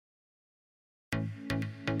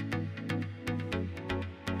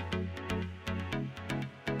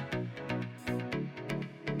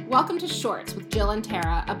Welcome to Shorts with Jill and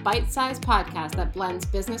Tara, a bite-sized podcast that blends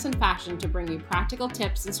business and fashion to bring you practical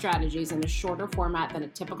tips and strategies in a shorter format than a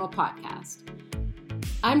typical podcast.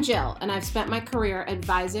 I'm Jill, and I've spent my career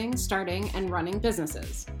advising, starting, and running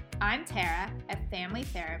businesses. I'm Tara, a family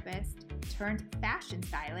therapist turned fashion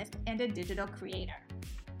stylist and a digital creator.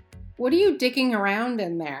 What are you digging around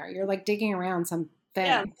in there? You're like digging around something.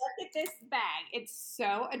 Yeah, look at this bag. It's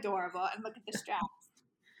so adorable, and look at the straps.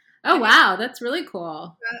 Oh, wow. That's really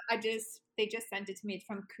cool. They just sent it to me. It's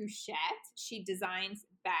from Couchette. She designs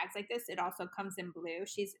bags like this. It also comes in blue.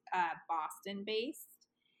 She's Boston based.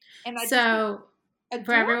 And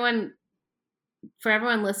for everyone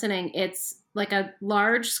listening, it's like a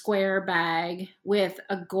large square bag with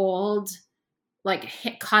a gold like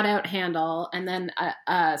cut out handle and then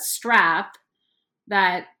a strap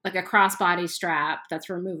that like a crossbody strap that's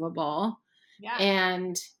removable. Yeah.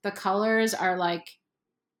 And the colors are like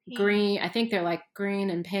Pink. Green. I think they're like green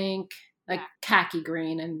and pink, like khaki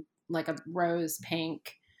green and like a rose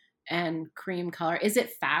pink and cream color. Is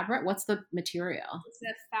it fabric? What's the material? It's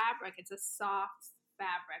a fabric. It's a soft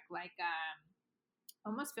fabric, like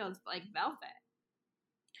almost feels like velvet.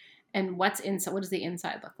 And what's inside? What does the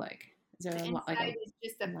inside look like? Is there inside is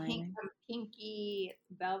just a pinky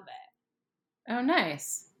velvet. Oh,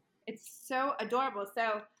 nice. It's so adorable.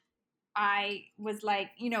 So I was like,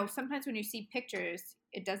 sometimes when you see pictures,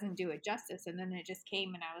 it doesn't do it justice. And then it just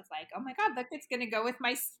came and I was like, oh my God, look, it's going to go with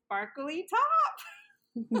my sparkly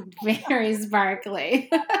top. Very sparkly.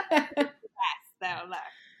 Yes, though,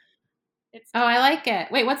 look. I like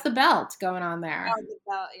it. Wait, what's the belt going on there? Oh, the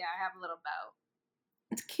belt. Yeah, I have a little belt.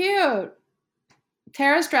 It's cute.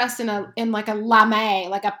 Tara's dressed in like a lame,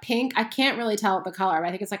 like a pink. I can't really tell the color, but I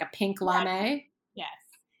think it's like a pink lame. Yes.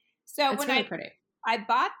 So it's really pretty. I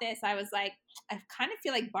bought this, I was like, I kind of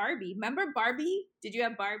feel like Barbie. Remember Barbie? Did you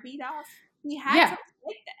have Barbie dolls? We had something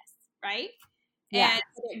like this, right? Yeah. And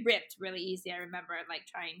it ripped really easy. I remember like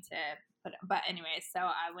trying to put it, but anyway, so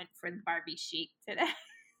I went for the Barbie chic today.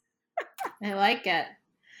 I like it.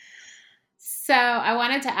 So I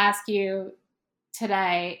wanted to ask you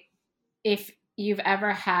today if you've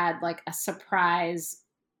ever had like a surprise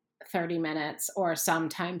 30 minutes or some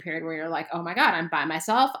time period where you're like, oh my God, I'm by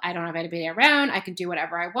myself. I don't have anybody around. I can do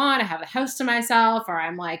whatever I want. I have the house to myself, or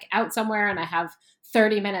I'm like out somewhere and I have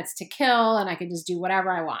 30 minutes to kill and I can just do whatever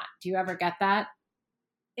I want. Do you ever get that?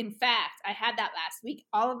 In fact, I had that last week.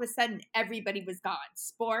 All of a sudden, everybody was gone.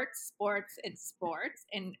 Sports.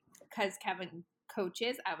 And because Kevin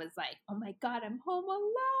coaches, I was like, oh my God, I'm home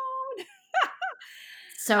alone.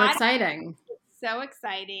 So exciting. So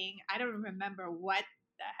exciting. I don't remember what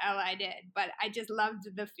the hell I did, but I just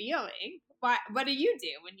loved the feeling. What do you do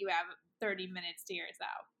when you have 30 minutes to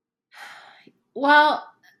yourself? Well,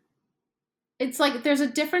 it's like there's a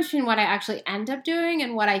difference between what I actually end up doing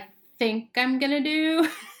and what I think I'm gonna do.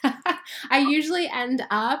 I usually end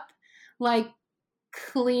up like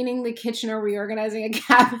cleaning the kitchen or reorganizing a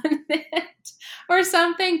cabinet or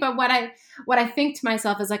something. But what I think to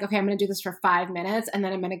myself is like, okay, I'm going to do this for 5 minutes and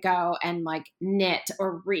then I'm going to go and like knit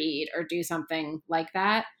or read or do something like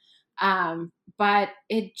that. But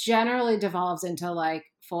it generally devolves into like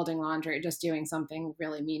folding laundry, just doing something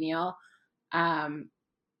really menial.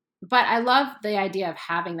 But I love the idea of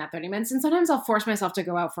having that 30 minutes. And sometimes I'll force myself to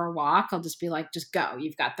go out for a walk. I'll just be like, just go.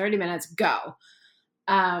 You've got 30 minutes, go.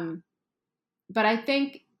 But I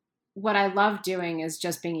think what I love doing is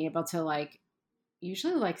just being able to like,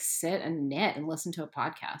 usually like sit and knit and listen to a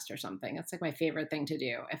podcast or something. That's like my favorite thing to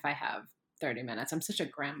do if I have 30 minutes. I'm such a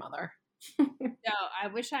grandmother. No, I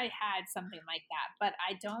wish I had something like that, but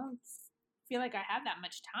I don't feel like I have that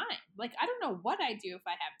much time. Like, I don't know what I do if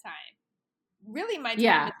I have time. Really, my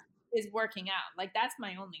time is working out. Like, that's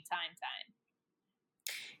my only time.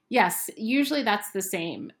 Yes, usually that's the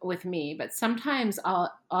same with me, but sometimes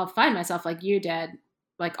I'll find myself like you did,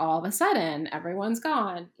 like all of a sudden everyone's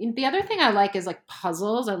gone. The other thing I like is like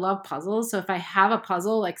puzzles. I love puzzles. So if I have a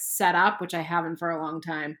puzzle like set up, which I haven't for a long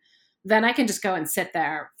time, then I can just go and sit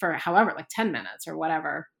there for however, like 10 minutes or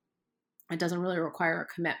whatever. It doesn't really require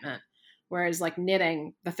a commitment. Whereas like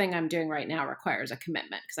knitting, the thing I'm doing right now requires a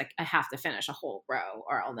commitment because like I have to finish a whole row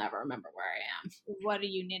or I'll never remember where I am. What are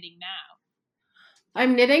you knitting now?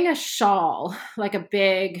 I'm knitting a shawl, like a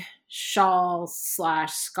big shawl /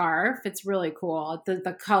 scarf. It's really cool.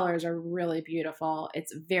 The colors are really beautiful.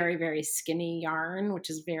 It's very, very skinny yarn, which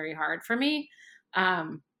is very hard for me.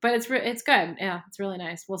 But it's good. Yeah, it's really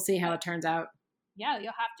nice. We'll see how it turns out. Yeah,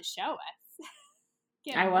 you'll have to show us.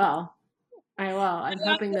 I will. I'm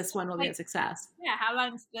hoping this one will be a success. Yeah, how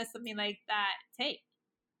long does something like that take?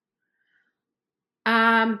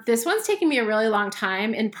 This one's taking me a really long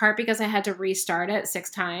time, in part because I had to restart it 6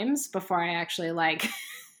 times before I actually like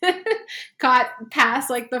got past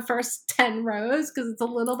like the first 10 rows, because it's a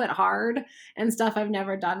little bit hard and stuff I've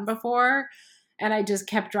never done before. And I just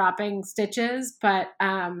kept dropping stitches. But,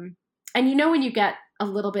 and you know, when you get a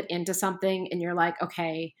little bit into something and you're like,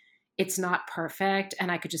 okay, it's not perfect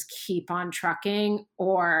and I could just keep on trucking,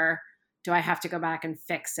 or do I have to go back and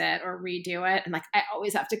fix it or redo it? And like, I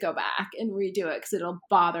always have to go back and redo it because it'll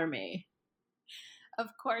bother me. Of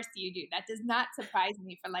course you do. That does not surprise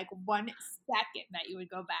me for like 1 second that you would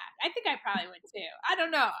go back. I think I probably would too. I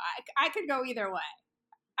don't know. I could go either way.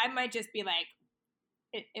 I might just be like,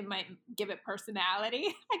 it might give it personality.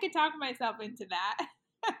 I could talk myself into that.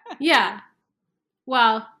 Yeah.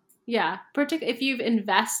 Well, yeah. Particularly if you've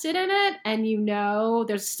invested in it and you know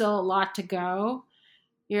there's still a lot to go,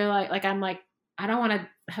 you're like I'm like, I don't want to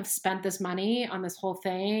have spent this money on this whole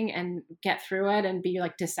thing and get through it and be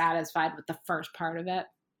like dissatisfied with the first part of it.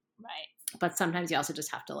 Right. But sometimes you also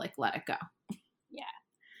just have to like let it go. Yeah.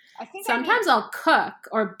 I think sometimes I'll cook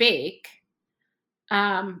or bake.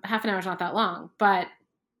 Half an hour is not that long, but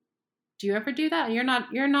do you ever do that? You're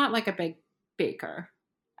not like a big baker.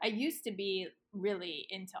 I used to be really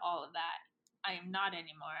into all of that. I am not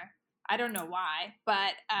anymore. I don't know why,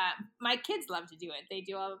 but my kids love to do it. They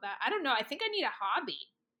do all of that. I don't know. I think I need a hobby.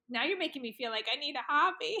 Now you're making me feel like I need a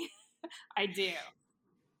hobby. I do.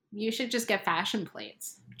 You should just get fashion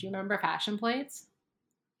plates. Do you remember fashion plates?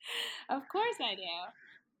 Of course I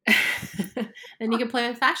do. Then you can play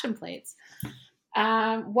with fashion plates.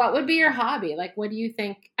 What would be your hobby? Like, what do you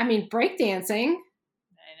think? I mean, breakdancing.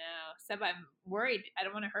 I know. Except I'm worried. I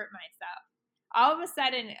don't want to hurt myself. All of a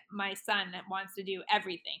sudden, my son wants to do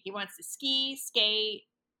everything. He wants to ski, skate,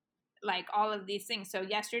 like all of these things. So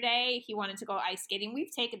yesterday, he wanted to go ice skating.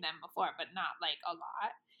 We've taken them before, but not like a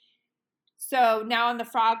lot. So now on the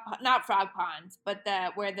not frog ponds, but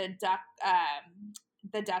where the duck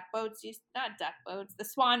boats, not duck boats, the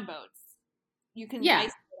swan boats. You can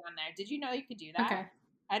ice skate on there. Did you know you could do that? Okay.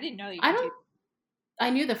 I didn't know you could do that.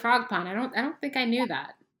 I knew the frog pond. I don't think I knew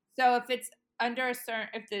that. So if it's under a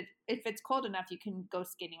certain, if it's cold enough, you can go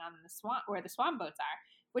skating on where the swan boats are,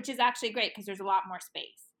 which is actually great because there's a lot more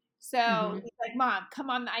space. So he's like, Mom,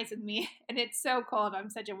 come on the ice with me. And it's so cold.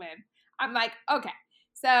 I'm such a wimp. I'm like, okay.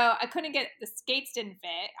 So I couldn't the skates didn't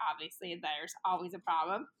fit. Obviously, there's always a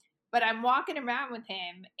problem. But I'm walking around with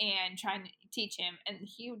him and trying to teach him, and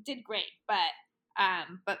he did great. But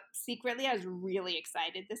secretly, I was really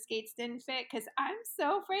excited the skates didn't fit because I'm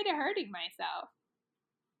so afraid of hurting myself.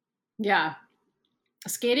 Yeah.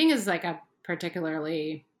 Skating is like a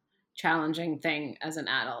particularly challenging thing as an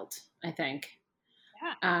adult, I think.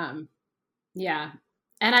 Yeah. Yeah.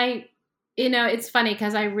 And it's funny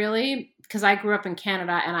because I grew up in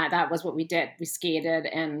Canada and that was what we did. We skated,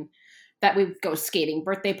 and that we'd go skating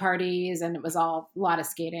birthday parties, and it was a lot of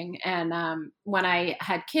skating. And when I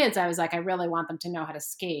had kids, I was like, I really want them to know how to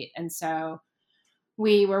skate. And so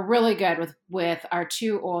we were really good with our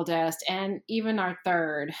 2 oldest and even our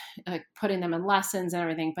 3rd, like putting them in lessons and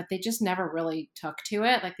everything, but they just never really took to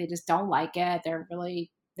it. Like they just don't like it. They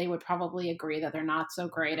would probably agree that they're not so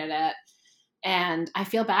great at it. And I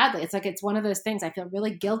feel badly. It's like, it's one of those things. I feel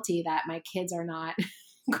really guilty that my kids are not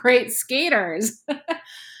great skaters.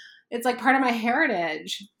 It's like part of my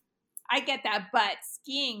heritage. I get that, but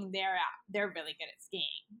skiing, they're really good at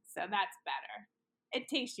skiing. So that's better. It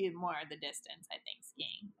takes you more of the distance, I think,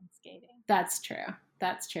 skiing and skating. That's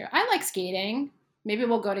true. I like skating. Maybe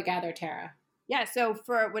we'll go together, Tara. Yeah. So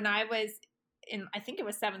for when I was I think it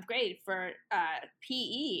was 7th grade for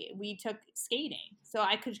PE, we took skating. So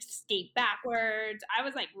I could skate backwards. I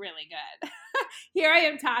was like really good. Here I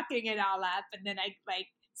am talking it all up, and then I like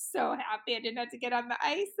so happy I didn't have to get on the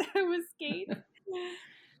ice. I was skating.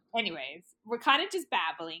 Anyways, we're kind of just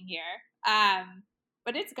babbling here.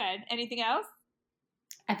 But it's good. Anything else?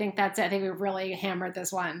 I think that's it. I think we've really hammered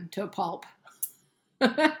this one to a pulp.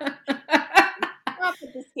 With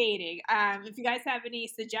the skating. If you guys have any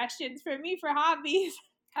suggestions for me for hobbies,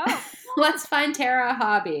 help. Let's find Tara a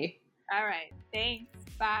hobby. All right. Thanks.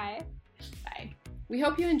 Bye. Bye. We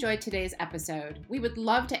hope you enjoyed today's episode. We would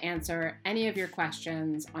love to answer any of your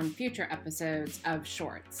questions on future episodes of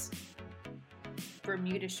Shorts.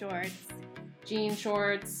 Bermuda shorts. Jean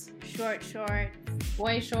shorts. Short shorts.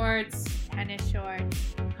 Boy shorts. Tennis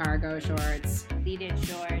shorts. Cargo shorts. Pleated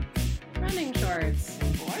shorts. Running shorts.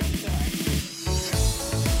 Board shorts.